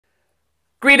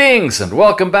Greetings and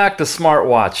welcome back to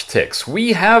SmartWatch Tics.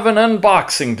 We have an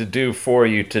unboxing to do for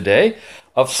you today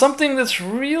of something that's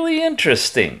really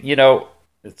interesting. You know,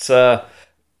 it's not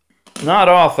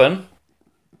often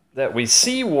that we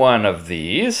see one of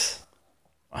these.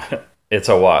 It's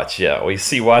a watch, yeah. We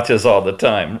see watches all the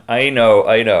time. I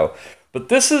know. But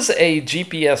this is a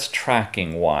GPS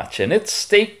tracking watch, and its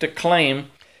stake to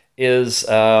claim is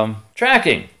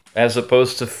tracking as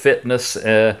opposed to fitness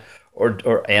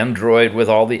or Android with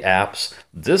all the apps.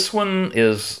 This one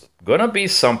is going to be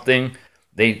something,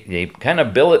 they kind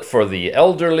of bill it for the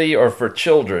elderly or for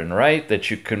children, right? That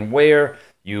you can wear.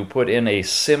 You put in a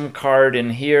SIM card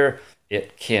in here.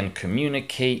 It can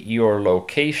communicate your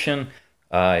location.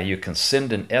 You can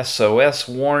send an SOS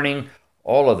warning,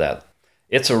 all of that.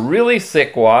 It's a really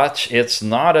thick watch. It's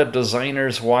not a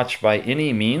designer's watch by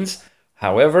any means.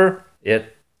 However,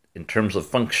 it, in terms of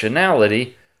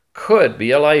functionality, could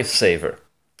be a lifesaver.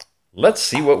 Let's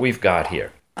see what we've got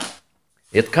here.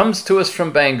 It comes to us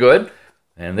from Banggood,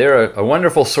 and they're a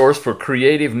wonderful source for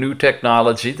creative new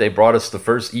technology. They brought us the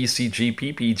first ECG,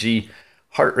 PPG,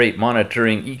 heart rate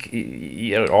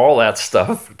monitoring, all that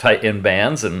stuff in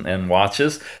bands and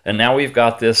watches. And now we've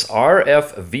got this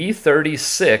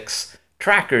RF-V36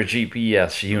 tracker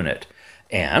GPS unit.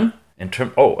 And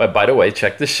by the way,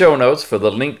 check the show notes for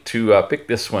the link to pick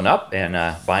this one up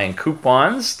and buying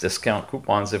coupons, discount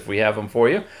coupons if we have them for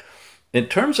you. In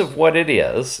terms of what it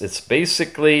is, it's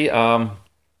basically a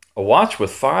watch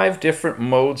with 5 different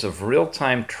modes of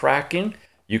real-time tracking.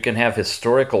 You can have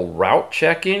historical route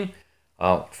checking,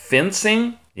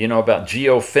 fencing, you know about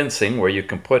geo-fencing, where you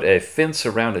can put a fence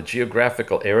around a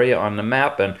geographical area on the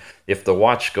map, and if the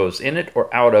watch goes in it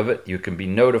or out of it, you can be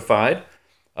notified.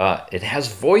 It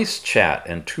has voice chat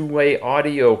and two-way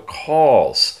audio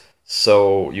calls,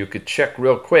 so you could check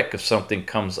real quick if something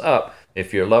comes up,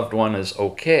 if your loved one is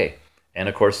okay. And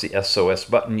of course the SOS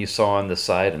button you saw on the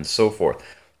side and so forth.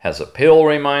 Has a pill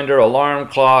reminder, alarm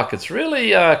clock. It's really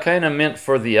kind of meant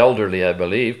for the elderly, I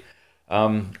believe.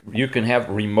 You can have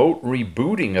remote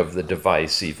rebooting of the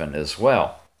device even as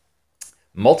well.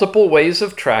 Multiple ways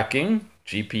of tracking,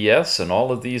 GPS and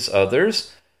all of these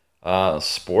others.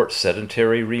 Sport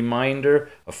sedentary reminder,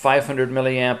 a 500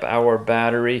 milliamp hour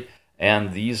battery,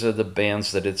 and these are the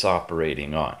bands that it's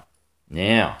operating on.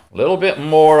 Now, a little bit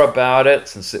more about it.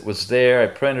 Since it was there, I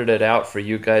printed it out for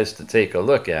you guys to take a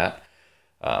look at.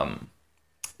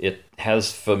 It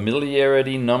has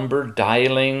familiarity number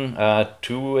dialing,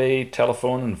 two-way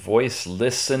telephone and voice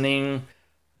listening.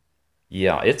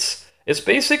 Yeah, it's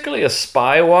basically a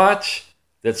spy watch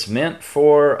that's meant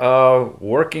for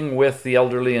working with the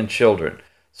elderly and children.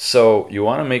 So you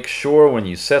want to make sure when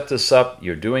you set this up,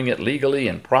 you're doing it legally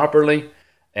and properly,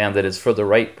 and that it's for the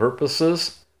right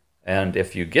purposes. And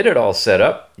if you get it all set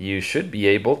up, you should be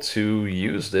able to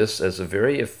use this as a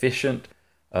very efficient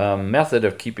method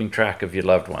of keeping track of your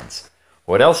loved ones.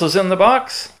 What else is in the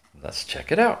box? Let's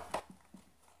check it out.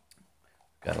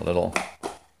 Got a little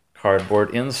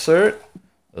cardboard insert.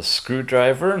 A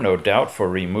screwdriver, no doubt for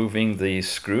removing the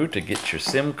screw to get your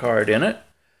SIM card in it.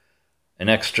 An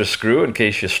extra screw in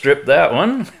case you strip that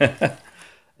one.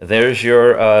 There's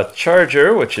your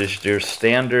charger, which is your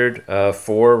standard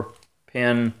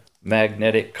 4-pin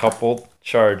magnetic coupled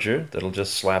charger that'll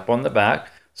just slap on the back.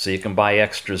 So you can buy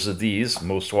extras of these.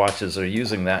 Most watches are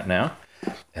using that now.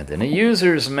 And then a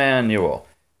user's manual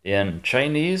in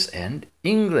Chinese and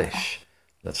English.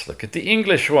 Let's look at the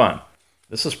English one.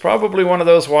 This is probably one of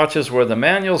those watches where the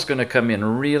manual's going to come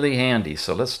in really handy,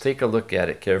 so let's take a look at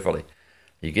it carefully.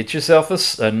 You get yourself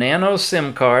a nano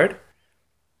SIM card,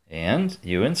 and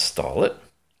you install it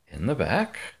in the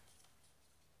back.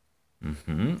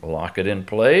 Lock it in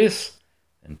place,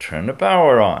 and turn the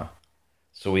power on.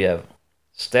 So we have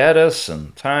status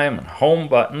and time and home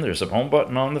button. There's a home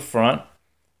button on the front.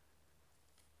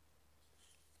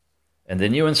 And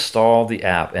then you install the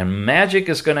app. And magic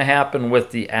is going to happen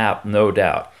with the app, no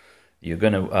doubt. You're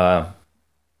going to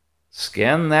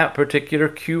scan that particular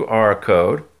QR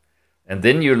code. And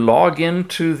then you log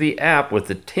into the app with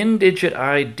the 10-digit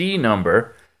ID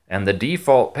number and the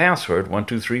default password,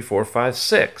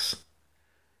 123456.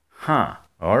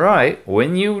 All right.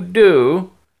 When you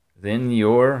do, then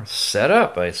you're set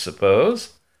up, I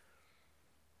suppose.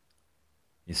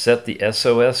 You set the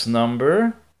SOS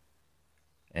number.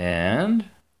 And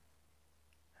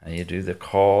how you do the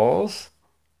calls,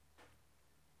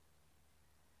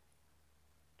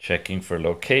 checking for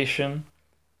location.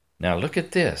 Now look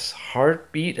at this,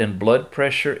 heartbeat and blood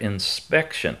pressure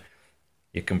inspection.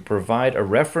 You can provide a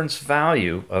reference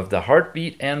value of the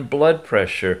heartbeat and blood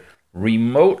pressure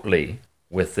remotely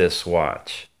with this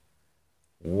watch.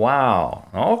 Wow.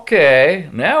 Okay.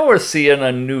 Now we're seeing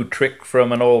a new trick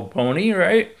from an old pony,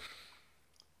 right?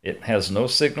 It has no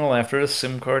signal after a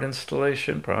SIM card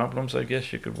installation. Problems, I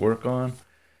guess, you could work on.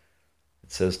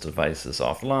 It says device is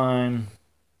offline,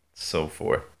 so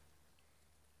forth.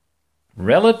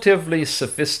 Relatively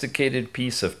sophisticated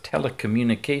piece of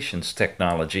telecommunications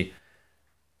technology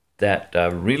that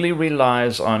really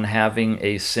relies on having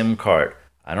a SIM card.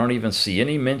 I don't even see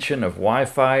any mention of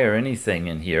Wi-Fi or anything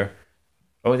in here.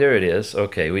 Oh, there it is.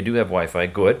 Okay, we do have Wi-Fi,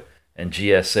 good, and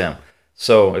GSM.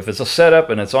 So if it's a setup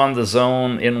and it's on the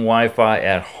zone in Wi-Fi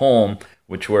at home,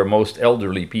 which where most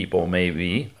elderly people may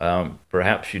be,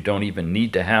 perhaps you don't even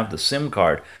need to have the SIM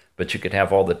card, but you could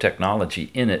have all the technology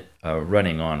in it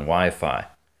running on Wi-Fi.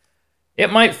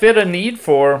 It might fit a need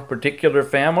for a particular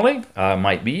family,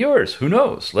 might be yours, who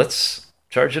knows? Let's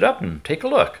charge it up and take a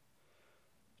look.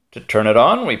 To turn it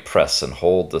on, we press and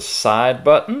hold the side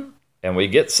button, and we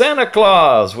get Santa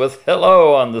Claus with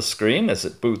hello on the screen as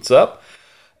it boots up.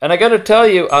 And I got to tell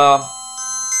you,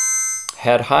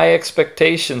 had high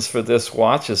expectations for this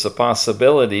watch as a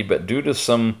possibility, but due to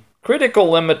some critical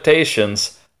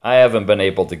limitations, I haven't been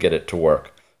able to get it to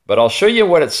work. But I'll show you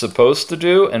what it's supposed to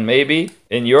do, and maybe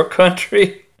in your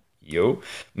country,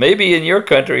 maybe in your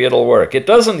country it'll work. It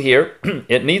doesn't here.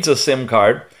 It needs a SIM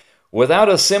card. Without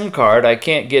a SIM card, I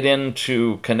can't get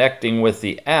into connecting with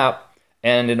the app.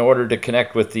 And in order to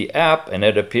connect with the app, and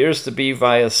it appears to be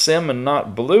via SIM and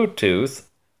not Bluetooth,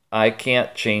 I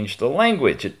can't change the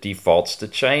language. It defaults to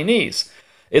Chinese.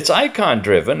 It's icon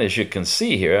driven, as you can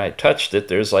see here. I touched it.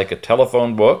 There's like a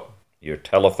telephone book, your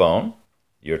telephone,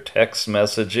 your text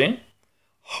messaging,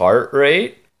 heart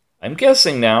rate. I'm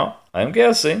guessing now. I'm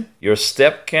guessing. Your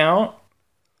step count,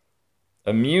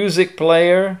 a music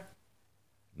player.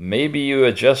 Maybe you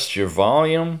adjust your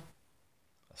volume,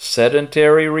 a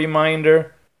sedentary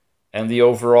reminder, and the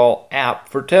overall app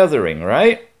for tethering,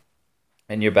 right?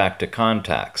 And you're back to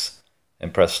contacts.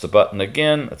 And press the button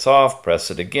again, it's off,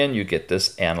 press it again, you get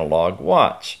this analog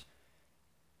watch.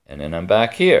 And then I'm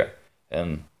back here.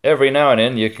 And every now and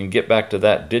then you can get back to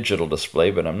that digital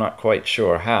display, but I'm not quite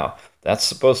sure how. That's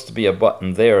supposed to be a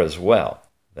button there as well.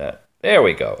 There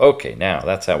we go. Okay, now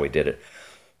that's how we did it.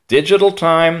 Digital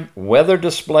time, weather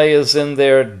display is in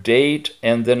there, date,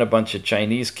 and then a bunch of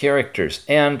Chinese characters,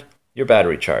 and your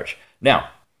battery charge. Now,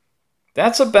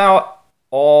 that's about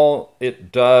all it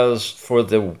does for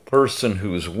the person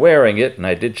who's wearing it, and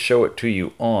I did show it to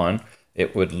you on.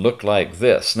 It would look like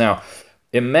this. Now,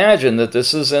 imagine that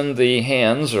this is in the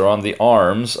hands or on the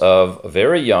arms of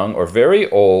very young or very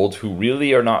old who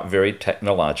really are not very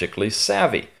technologically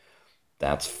savvy.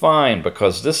 That's fine,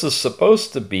 because this is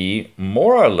supposed to be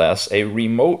more or less a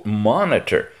remote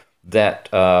monitor that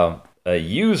a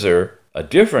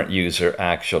different user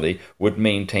actually, would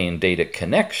maintain data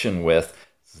connection with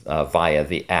via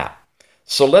the app.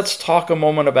 So let's talk a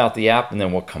moment about the app and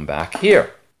then we'll come back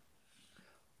here.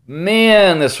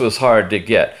 Man, this was hard to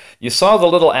get. You saw the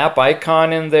little app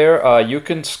icon in there. You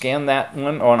can scan that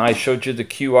one on. I showed you the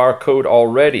QR code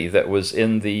already that was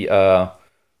in the,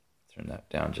 turn that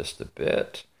down just a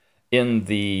bit, in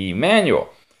the manual.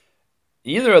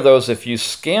 Either of those, if you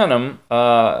scan them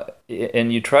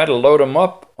and you try to load them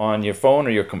up on your phone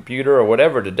or your computer or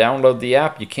whatever to download the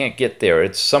app, you can't get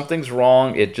there. Something's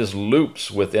wrong. It just loops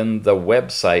within the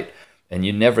website and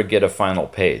you never get a final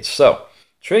page. So,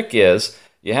 trick is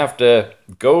you have to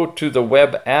go to the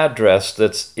web address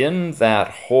that's in that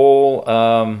whole,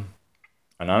 and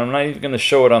I'm not even going to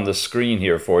show it on the screen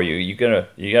here for you. You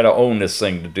gotta own this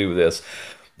thing to do this.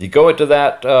 You go into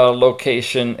that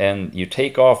location and you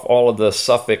take off all of the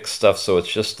suffix stuff, so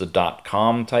it's just the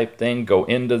 .com type thing. Go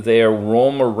into there,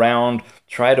 roam around,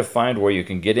 try to find where you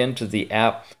can get into the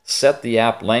app, set the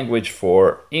app language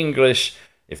for English,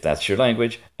 if that's your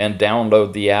language, and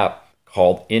download the app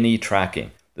called Any Tracking.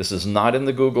 This is not in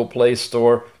the Google Play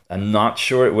Store. I'm not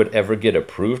sure it would ever get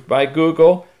approved by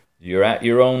Google. You're at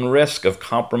your own risk of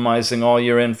compromising all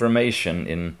your information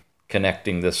in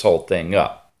connecting this whole thing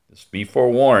up. Just be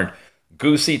forewarned.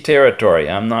 Goosey territory.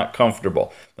 I'm not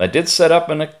comfortable. I did set up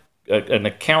an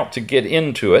account to get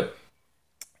into it,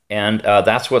 and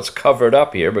that's what's covered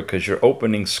up here because your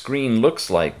opening screen looks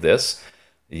like this.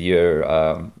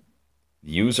 Your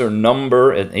user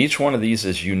number, and each one of these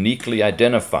is uniquely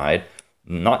identified,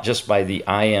 not just by the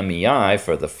IMEI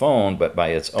for the phone, but by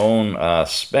its own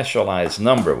specialized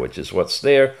number, which is what's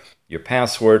there, your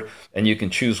password, and you can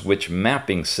choose which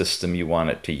mapping system you want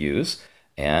it to use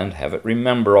and have it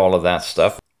remember all of that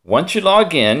stuff. Once you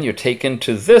log in, you're taken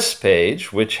to this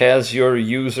page, which has your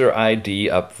user ID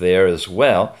up there as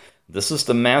well. This is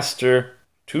the master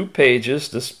two pages,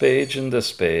 this page and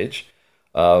this page.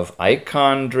 of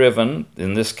icon driven.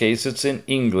 In this case, it's in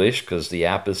English because the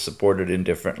app is supported in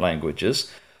different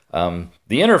languages. The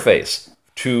interface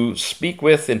to speak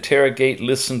with, interrogate,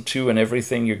 listen to, and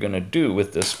everything you're going to do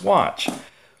with this watch.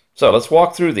 So let's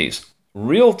walk through these.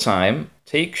 Real time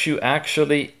takes you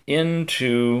actually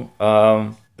into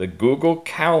the Google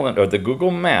Calendar or the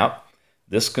Google Map.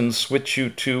 This can switch you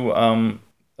to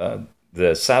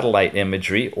the satellite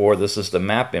imagery, or this is the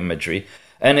map imagery.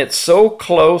 And it's so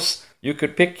close, you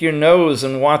could pick your nose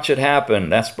and watch it happen.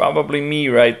 That's probably me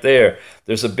right there.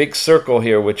 There's a big circle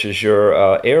here, which is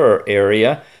your error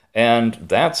area. And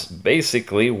that's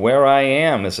basically where I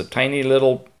am. It's a tiny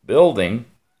little building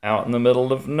out in the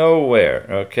middle of nowhere.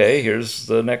 Okay, here's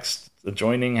the next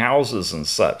adjoining houses and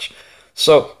such.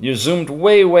 So you zoomed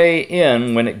way, way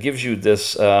in when it gives you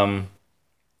this,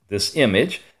 this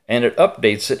image, and it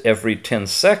updates it every 10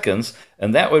 seconds.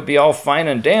 And that would be all fine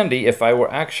and dandy if I were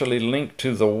actually linked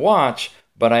to the watch,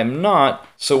 but I'm not.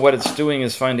 So what it's doing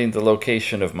is finding the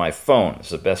location of my phone, is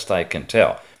the best I can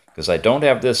tell. Because I don't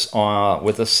have this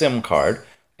with a SIM card,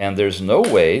 and there's no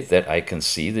way that I can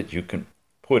see that you can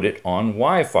put it on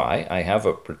Wi-Fi. I have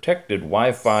a protected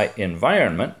Wi-Fi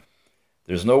environment.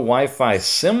 There's no Wi-Fi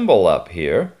symbol up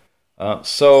here,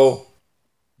 so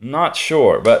not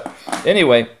sure. But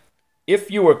anyway,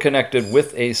 if you were connected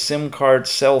with a SIM card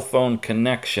cell phone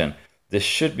connection, this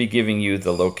should be giving you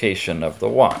the location of the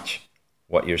watch.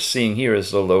 What you're seeing here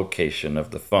is the location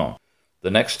of the phone.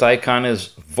 The next icon is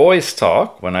Voice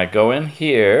Talk. When I go in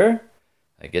here,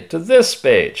 I get to this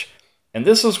page. And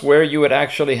this is where you would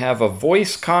actually have a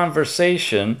voice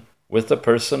conversation with the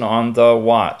person on the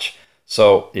watch.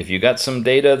 So if you got some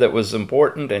data that was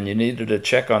important and you needed to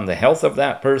check on the health of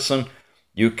that person,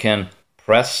 you can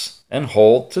press and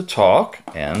hold to talk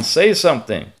and say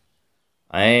something.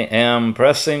 I am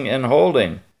pressing and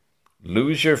holding.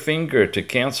 Lose your finger to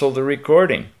cancel the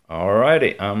recording.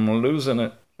 Alrighty, I'm losing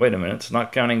it. Wait a minute, it's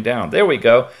not counting down. There we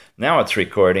go. Now it's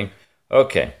recording.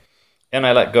 Okay. And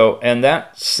I let go, and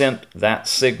that sent that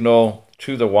signal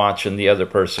to the watch, and the other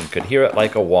person could hear it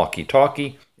like a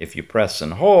walkie-talkie. If you press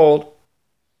and hold,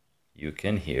 you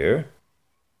can hear.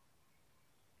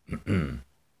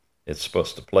 It's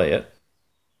supposed to play it.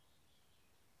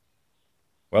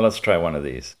 Well, let's try one of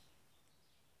these.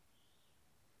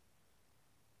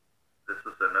 This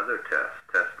is another test.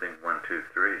 Testing 1, 2,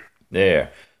 3.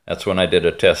 There. That's when I did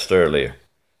a test earlier.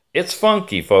 It's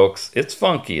funky, folks. It's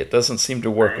funky. It doesn't seem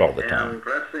to work all the time. I am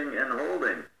pressing and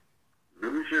holding.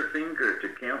 Lose your finger to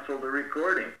cancel the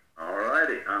recording.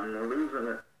 Alrighty, I'm losing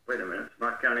it. Wait a minute, it's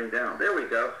not counting down. There we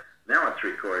go. Now it's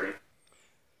recording.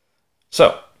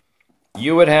 So,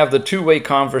 you would have the two-way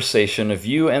conversation of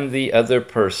you and the other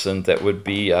person that would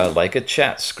be like a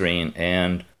chat screen,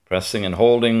 and pressing and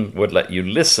holding would let you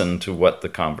listen to what the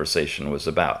conversation was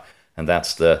about. And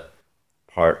that's the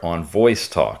part on Voice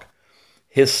Talk.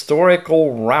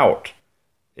 Historical route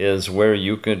is where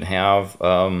you could have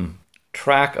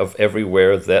track of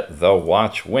everywhere that the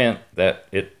watch went, that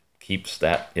it keeps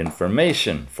that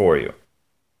information for you.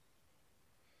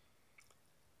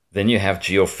 Then you have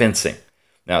geo-fencing.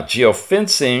 Now,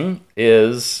 geo-fencing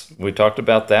is, we talked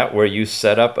about that, where you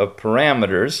set up a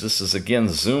parameters. This is again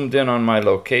zoomed in on my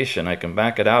location. I can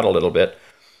back it out a little bit.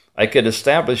 I could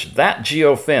establish that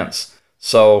geo-fence.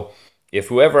 So if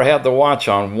whoever had the watch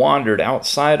on wandered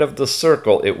outside of the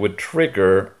circle, it would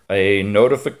trigger a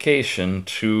notification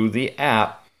to the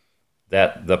app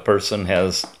that the person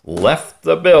has left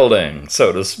the building,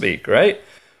 so to speak, right?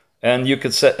 And you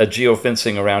could set a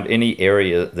geofencing around any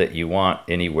area that you want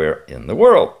anywhere in the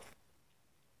world.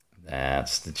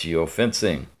 That's the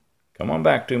geofencing. Come on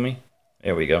back to me.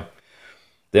 There we go.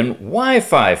 Then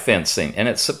Wi-Fi fencing, and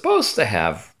it's supposed to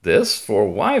have this for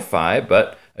Wi-Fi,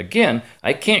 but again,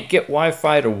 I can't get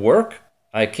Wi-Fi to work.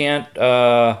 I can't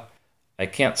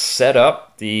set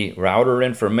up the router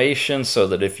information so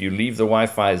that if you leave the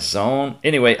Wi-Fi zone,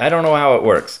 anyway, I don't know how it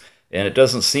works, and it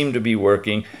doesn't seem to be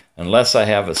working unless I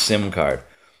have a SIM card.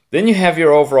 Then you have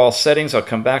your overall settings. I'll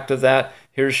come back to that.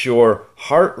 Here's your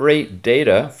heart rate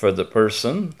data for the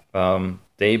person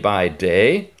day by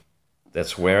day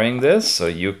that's wearing this, so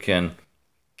you can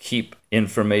keep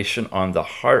information on the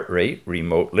heart rate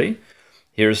remotely.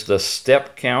 Here's the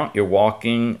step count, your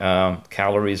walking,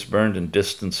 calories burned and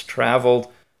distance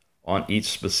traveled on each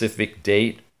specific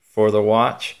date for the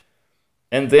watch.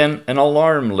 And then an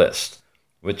alarm list,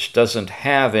 which doesn't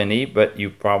have any, but you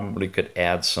probably could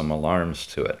add some alarms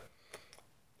to it.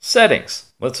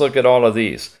 Settings, let's look at all of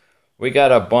these. We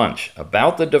got a bunch.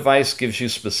 About the device gives you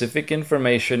specific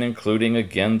information, including,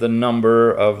 again, the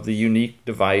number of the unique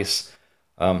device.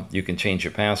 You can change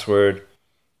your password.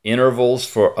 intervals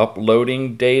for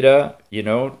uploading data,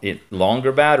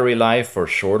 longer battery life for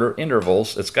shorter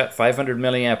intervals. It's got 500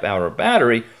 milliamp hour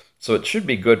battery, so it should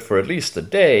be good for at least a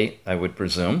day, I would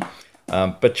presume,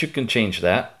 but you can change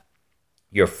that.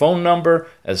 Your phone number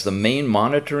as the main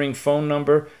monitoring phone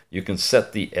number. You can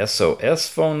set the SOS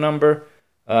phone number,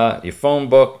 your phone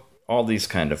book, all these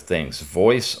kind of things.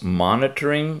 Voice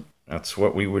monitoring, that's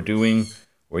what we were doing,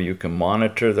 where you can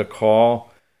monitor the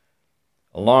call.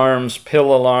 Alarms,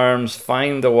 pill alarms,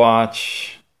 find the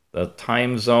watch, the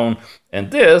time zone.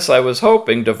 And this, I was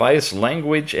hoping, device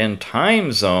language and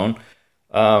time zone.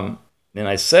 And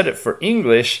I set it for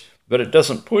English, but it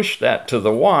doesn't push that to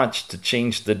the watch to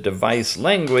change the device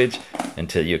language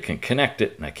until you can connect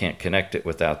it. And I can't connect it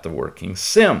without the working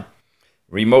SIM.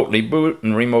 Remotely boot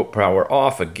and remote power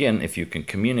off. Again, if you can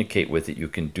communicate with it, you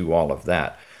can do all of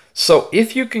that. So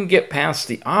if you can get past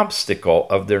the obstacle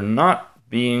of there not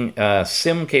being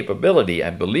SIM capability, I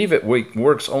believe it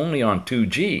works only on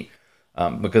 2G,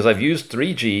 because I've used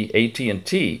 3G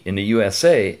AT&T in the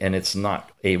USA and it's not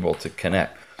able to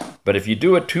connect. But if you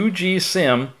do a 2G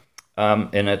SIM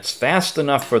and it's fast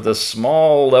enough for the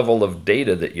small level of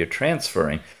data that you're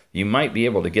transferring, you might be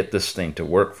able to get this thing to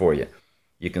work for you.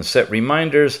 You can set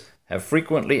reminders, have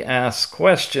frequently asked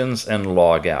questions, and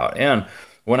log out. And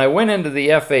when I went into the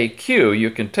FAQ, you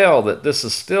can tell that this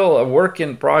is still a work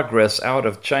in progress out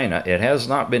of China. It has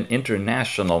not been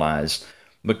internationalized,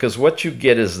 because what you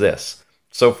get is this.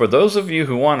 So for those of you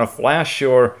who want to flash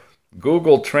your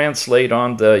Google Translate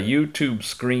on the YouTube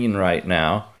screen right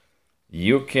now,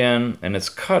 you can, and it's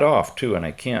cut off too, and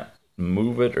I can't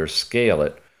move it or scale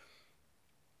it.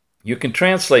 You can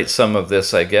translate some of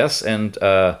this, I guess, and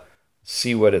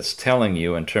see what it's telling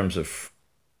you in terms of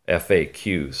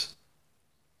FAQs.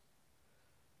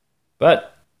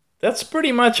 But that's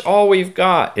pretty much all we've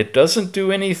got. It doesn't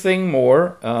do anything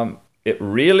more. It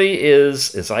really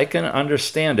is, as I can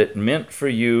understand it, meant for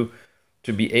you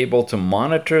to be able to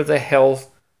monitor the health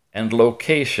and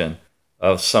location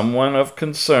of someone of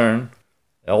concern,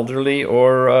 elderly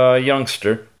or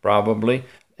youngster probably,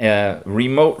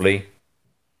 remotely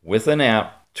with an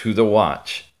app to the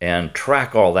watch, and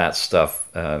track all that stuff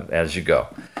as you go.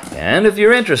 And if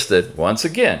you're interested, once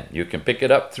again, you can pick it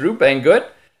up through Banggood.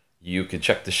 You can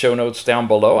check the show notes down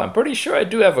below. I'm pretty sure I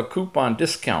do have a coupon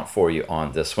discount for you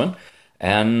on this one.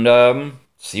 And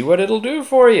see what it'll do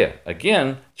for you.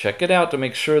 Again, check it out to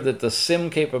make sure that the SIM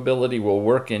capability will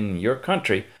work in your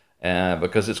country,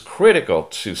 because it's critical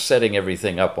to setting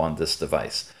everything up on this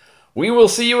device. We will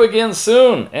see you again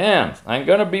soon, and I'm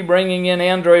going to be bringing in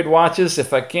Android watches.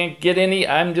 If I can't get any,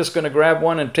 I'm just going to grab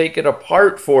one and take it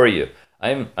apart for you.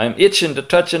 I'm itching to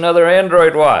touch another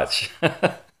Android watch.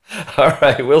 All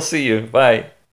right, we'll see you. Bye.